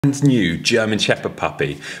New German Shepherd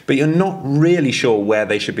puppy, but you're not really sure where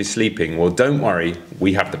they should be sleeping, well, don't worry,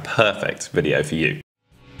 we have the perfect video for you.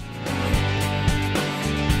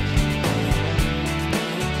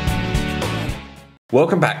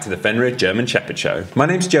 Welcome back to the Fenrir German Shepherd Show. My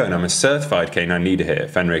name's Joe and I'm a certified canine leader here at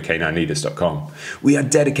FenrirCanineLeaders.com. We are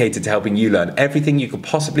dedicated to helping you learn everything you could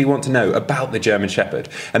possibly want to know about the German Shepherd,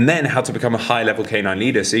 and then how to become a high-level canine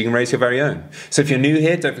leader so you can raise your very own. So if you're new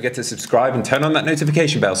here, don't forget to subscribe and turn on that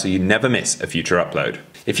notification bell so you never miss a future upload.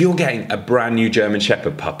 If you're getting a brand new German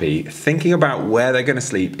Shepherd puppy, thinking about where they're going to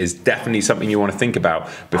sleep is definitely something you want to think about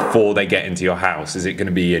before they get into your house. Is it going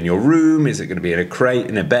to be in your room? Is it going to be in a crate,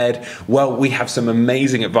 in a bed? Well, we have some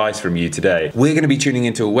amazing advice from you today. We're going to be tuning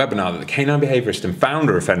into a webinar that the canine behaviorist and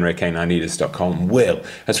founder of FenrirCanineLeaders.com, Will,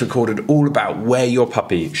 has recorded all about where your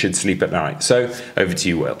puppy should sleep at night. So over to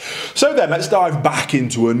you, Will. So then let's dive back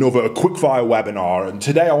into another quickfire webinar, and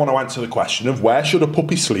today I want to answer the question of where should a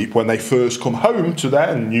puppy sleep when they first come home to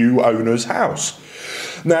their new owner's house.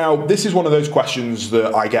 Now, this is one of those questions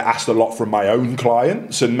that I get asked a lot from my own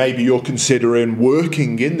clients, and maybe you're considering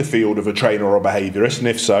working in the field of a trainer or a behaviorist, and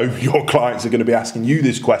if so, your clients are going to be asking you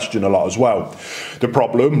this question a lot as well. The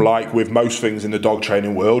problem, like with most things in the dog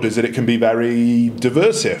training world, is that it can be very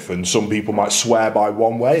diversive, and some people might swear by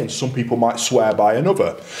one way and some people might swear by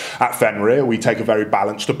another. At Fenrir, we take a very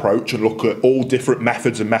balanced approach and look at all different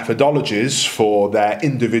methods and methodologies for their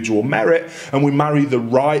individual merit, and we marry the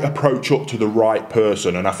right approach up to the right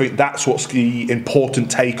person. And I think that's what's the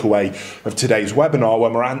important takeaway of today's webinar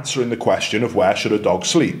when we're answering the question of where should a dog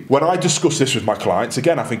sleep. When I discuss this with my clients,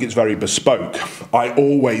 again, I think it's very bespoke. I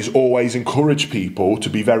always encourage people to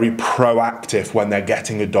be very proactive when they're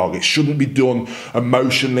getting a dog. It shouldn't be done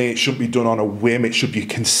emotionally, it shouldn't be done on a whim, it should be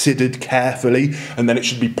considered carefully, and then it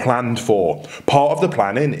should be planned for. Part of the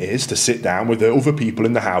planning is to sit down with the other people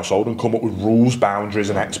in the household and come up with rules, boundaries,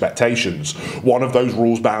 and expectations. One of those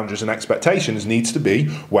rules, boundaries, and expectations needs to be,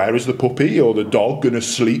 where is the puppy or the dog going to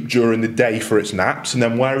sleep during the day for its naps, and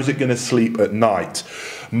then where is it going to sleep at night?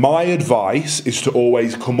 My advice is to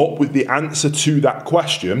always come up with the answer to that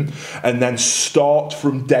question and then start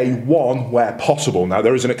from day one where possible. Now,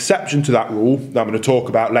 there is an exception to that rule that I'm going to talk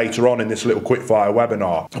about later on in this little quickfire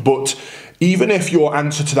webinar, but even if your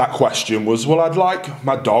answer to that question was, well, I'd like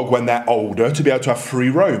my dog when they're older to be able to have free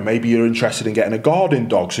roam. Maybe you're interested in getting a guarding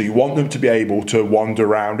dog, so you want them to be able to wander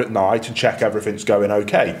around at night and check everything's going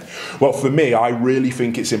okay. Well, for me, I really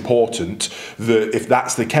think it's important that if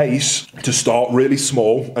that's the case, to start really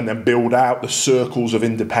small and then build out the circles of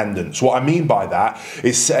independence. What I mean by that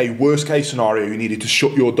is, say, worst case scenario, you needed to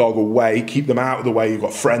shut your dog away, keep them out of the way. You've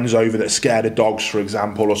got friends over that are scared of dogs, for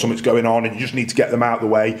example, or something's going on and you just need to get them out of the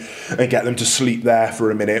way and get them to sleep there for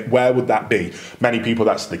a minute. Where would that be? Many people,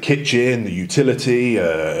 that's the kitchen, the utility,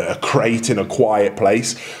 a crate in a quiet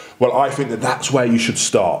place. Well, I think that that's where you should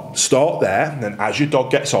start. Start there, and then as your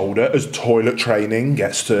dog gets older, as toilet training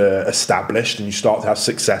gets established and you start to have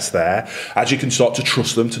success there, as you can start to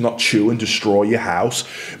trust them to not chew and destroy your house,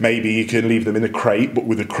 maybe you can leave them in a crate, but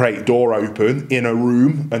with the crate door open in a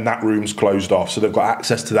room, and that room's closed off. So they've got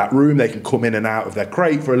access to that room. They can come in and out of their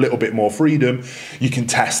crate for a little bit more freedom. You can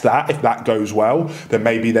test that. If that goes well, then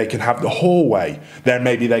maybe they can have the hallway. Then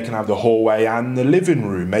maybe they can have the hallway and the living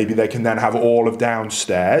room. Maybe they can then have all of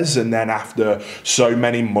downstairs. And then after so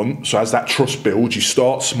many months, so as that trust builds, you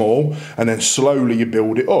start small and then slowly you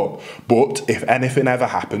build it up. But if anything ever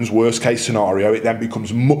happens, worst case scenario, it then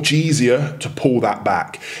becomes much easier to pull that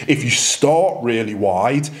back. If you start really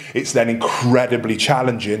wide, it's then incredibly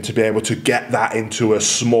challenging to be able to get that into a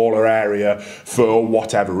smaller area for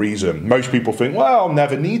whatever reason. Most people think, well, I'll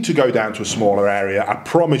never need to go down to a smaller area. I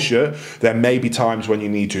promise you, there may be times when you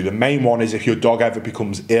need to. The main one is if your dog ever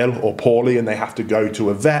becomes ill or poorly and they have to go to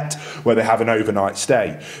a vet where they have an overnight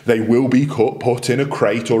stay. They will be put in a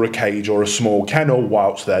crate or a cage or a small kennel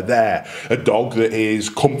whilst they're there. A dog that is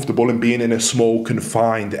comfortable in being in a small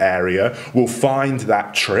confined area will find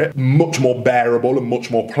that trip much more bearable and much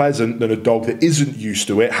more pleasant than a dog that isn't used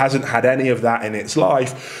to it, hasn't had any of that in its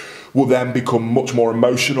life, will then become much more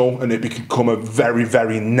emotional, and it become a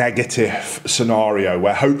very negative scenario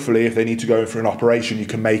where hopefully if they need to go in for an operation, you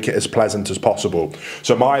can make it as pleasant as possible.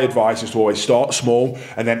 So my advice is to always start small,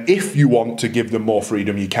 and then if you want to give them more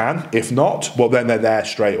freedom, you can. If not, well, then they're there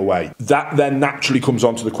straight away. That then naturally comes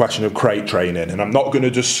on to the question of crate training, and I'm not going to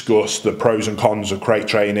discuss the pros and cons of crate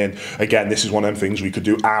training. Again, this is one of them things we could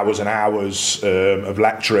do hours and hours of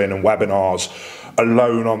lecturing and webinars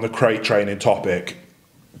alone on the crate training topic.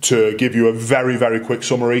 to give you a very, very quick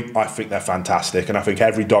summary, I think they're fantastic, and I think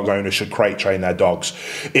every dog owner should crate train their dogs.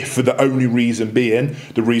 If for the only reason being,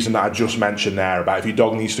 the reason that I just mentioned there about if your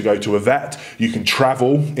dog needs to go to a vet, you can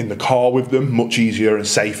travel in the car with them much easier and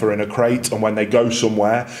safer in a crate, and when they go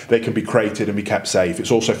somewhere, they can be crated and be kept safe.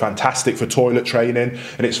 It's also fantastic for toilet training,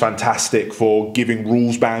 and it's fantastic for giving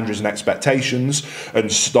rules, boundaries and expectations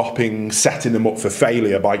and stopping setting them up for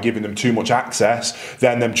failure by giving them too much access,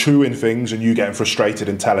 then them chewing things and you getting frustrated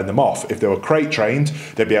and telling them off. If they were crate trained,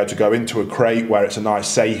 they'd be able to go into a crate where it's a nice,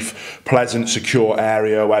 safe, pleasant, secure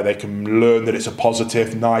area where they can learn that it's a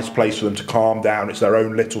positive, nice place for them to calm down. It's their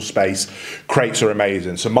own little space. Crates are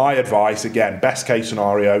amazing. So my advice, again, best case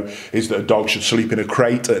scenario is that a dog should sleep in a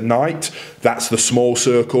crate at night. That's the small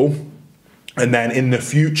circle. And then in the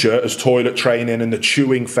future, as toilet training and the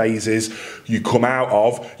chewing phases you come out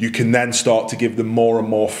of, you can then start to give them more and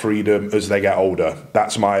more freedom as they get older.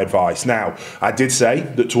 That's my advice. Now, I did say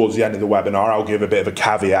that towards the end of the webinar, I'll give a bit of a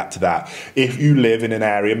caveat to that. If you live in an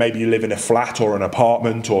area, maybe you live in a flat or an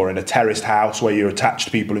apartment or in a terraced house where you're attached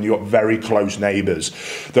to people and you've got very close neighbours,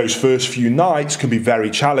 those first few nights can be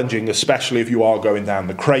very challenging, especially if you are going down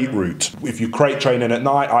the crate route. If you're crate training at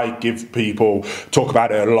night, I give people, talk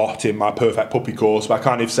about it a lot in my Perfect Puppy course, but I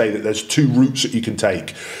kind of say that there's two routes that you can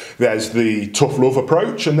take. There's the tough love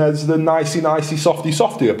approach and there's the nicey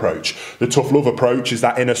softy approach. The tough love approach is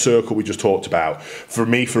that inner circle we just talked about. For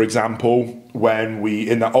me, for example, when we,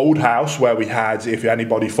 in the old house where we had, if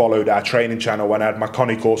anybody followed our training channel, when I had my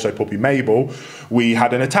Connie Corso puppy Mabel, we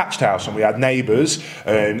had an attached house and we had neighbours,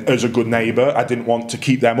 and as a good neighbour, I didn't want to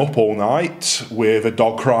keep them up all night with a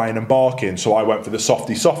dog crying and barking, so I went for the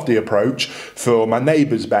softy approach for my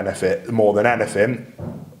neighbours' benefit more than anything.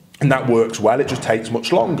 And that works well, it just takes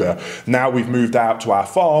much longer. Now we've moved out to our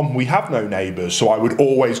farm, we have no neighbours, so I would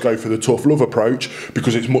always go for the tough love approach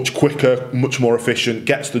because it's much quicker, much more efficient,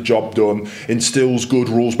 gets the job done, instills good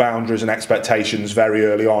rules, boundaries and expectations very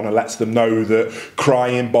early on and lets them know that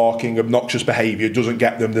crying, barking, obnoxious behaviour doesn't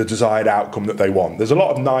get them the desired outcome that they want. There's a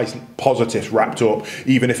lot of nice positives wrapped up,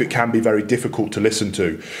 even if it can be very difficult to listen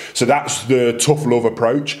to. So that's the tough love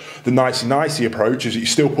approach. The nicey approach is that you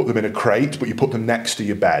still put them in a crate, but you put them next to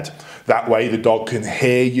your bed. That way the dog can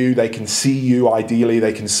hear you, they can see you, ideally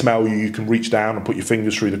they can smell you, you can reach down and put your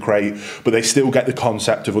fingers through the crate, but they still get the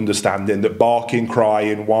concept of understanding that barking,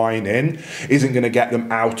 crying, whining isn't going to get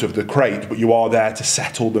them out of the crate, but you are there to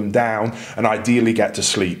settle them down and ideally get to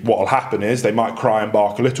sleep. What will happen is they might cry and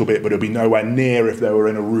bark a little bit, but it'll be nowhere near if they were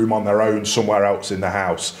in a room on their own somewhere else in the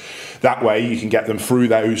house. That way you can get them through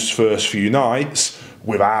those first few nights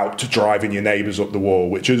without driving your neighbours up the wall,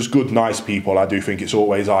 which is good, nice people. I do think it's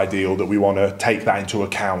always ideal that we want to take that into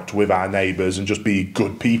account with our neighbours and just be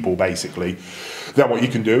good people, basically. Then what you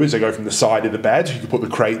can do is they go from the side of the bed, you can put the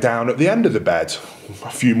crate down at the end of the bed. A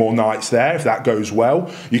few more nights there, if that goes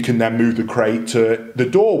well, you can then move the crate to the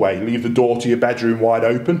doorway, leave the door to your bedroom wide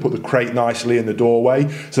open, put the crate nicely in the doorway,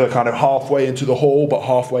 so they're kind of halfway into the hall, but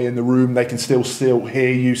halfway in the room, they can still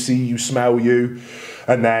hear you, see you, smell you.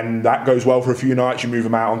 And then that goes well for a few nights, you move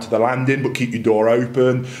them out onto the landing, but keep your door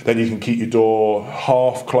open. Then you can keep your door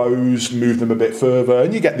half closed, move them a bit further,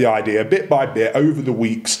 and you get the idea. Bit by bit, over the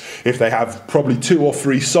weeks, if they have probably 2 or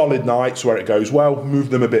 3 solid nights where it goes well, move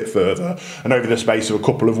them a bit further. And over the space of a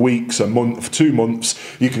couple of weeks, a month, 2 months,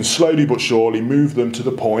 you can slowly but surely move them to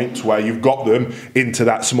the point where you've got them into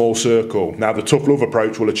that small circle. Now, the tough love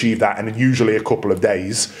approach will achieve that in usually a couple of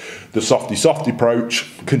days. The softy approach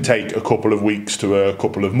can take a couple of weeks to a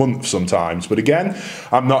couple of months sometimes. But again,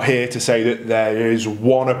 I'm not here to say that there is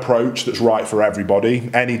one approach that's right for everybody.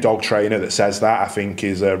 Any dog trainer that says that, I think,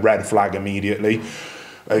 is a red flag immediately.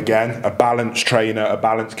 Again, a balanced trainer, a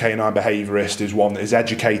balanced canine behaviourist is one that is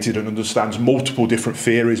educated and understands multiple different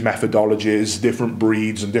theories, methodologies, different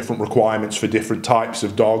breeds and different requirements for different types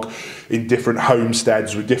of dog in different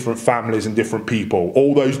homesteads with different families and different people.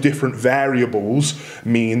 All those different variables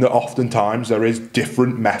mean that oftentimes there is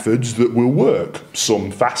different methods that will work.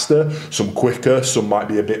 Some faster, some quicker, some might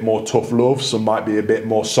be a bit more tough love, some might be a bit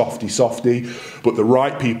more softy, but the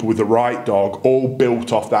right people with the right dog, all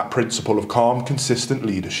built off that principle of calm, consistent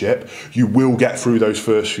leadership, you will get through those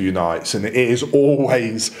first few nights. And it is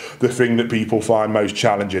always the thing that people find most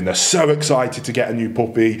challenging. They're so excited to get a new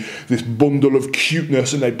puppy, this bundle of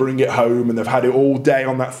cuteness, and they bring it home and they've had it all day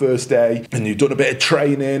on that first day, and you've done a bit of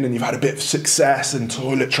training and you've had a bit of success and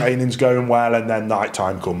toilet training's going well, and then night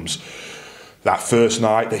time comes. That first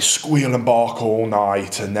night, they squeal and bark all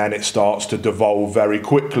night, and then it starts to devolve very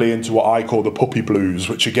quickly into what I call the puppy blues,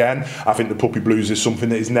 which again, I think the puppy blues is something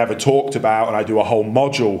that is never talked about, and I do a whole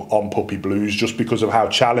module on puppy blues just because of how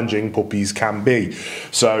challenging puppies can be.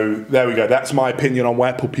 So there we go, that's my opinion on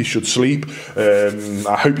where puppies should sleep.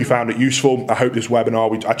 I hope you found it useful. I hope this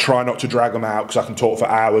webinar, I try not to drag them out because I can talk for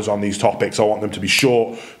hours on these topics. I want them to be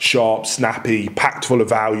short, sharp, snappy, packed full of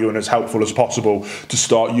value, and as helpful as possible to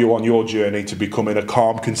start you on your journey to becoming a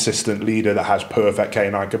calm, consistent leader that has perfect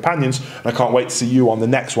canine companions. And I can't wait to see you on the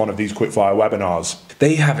next one of these quickfire webinars. There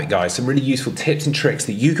you have it, guys. Some really useful tips and tricks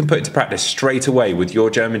that you can put into practice straight away with your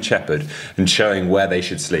German Shepherd and showing where they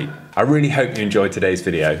should sleep. I really hope you enjoyed today's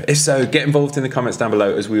video. If so, get involved in the comments down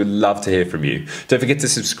below as we would love to hear from you. Don't forget to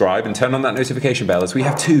subscribe and turn on that notification bell as we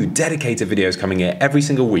have 2 dedicated videos coming here every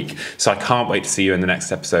single week. So I can't wait to see you in the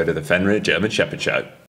next episode of the Fenrir German Shepherd Show.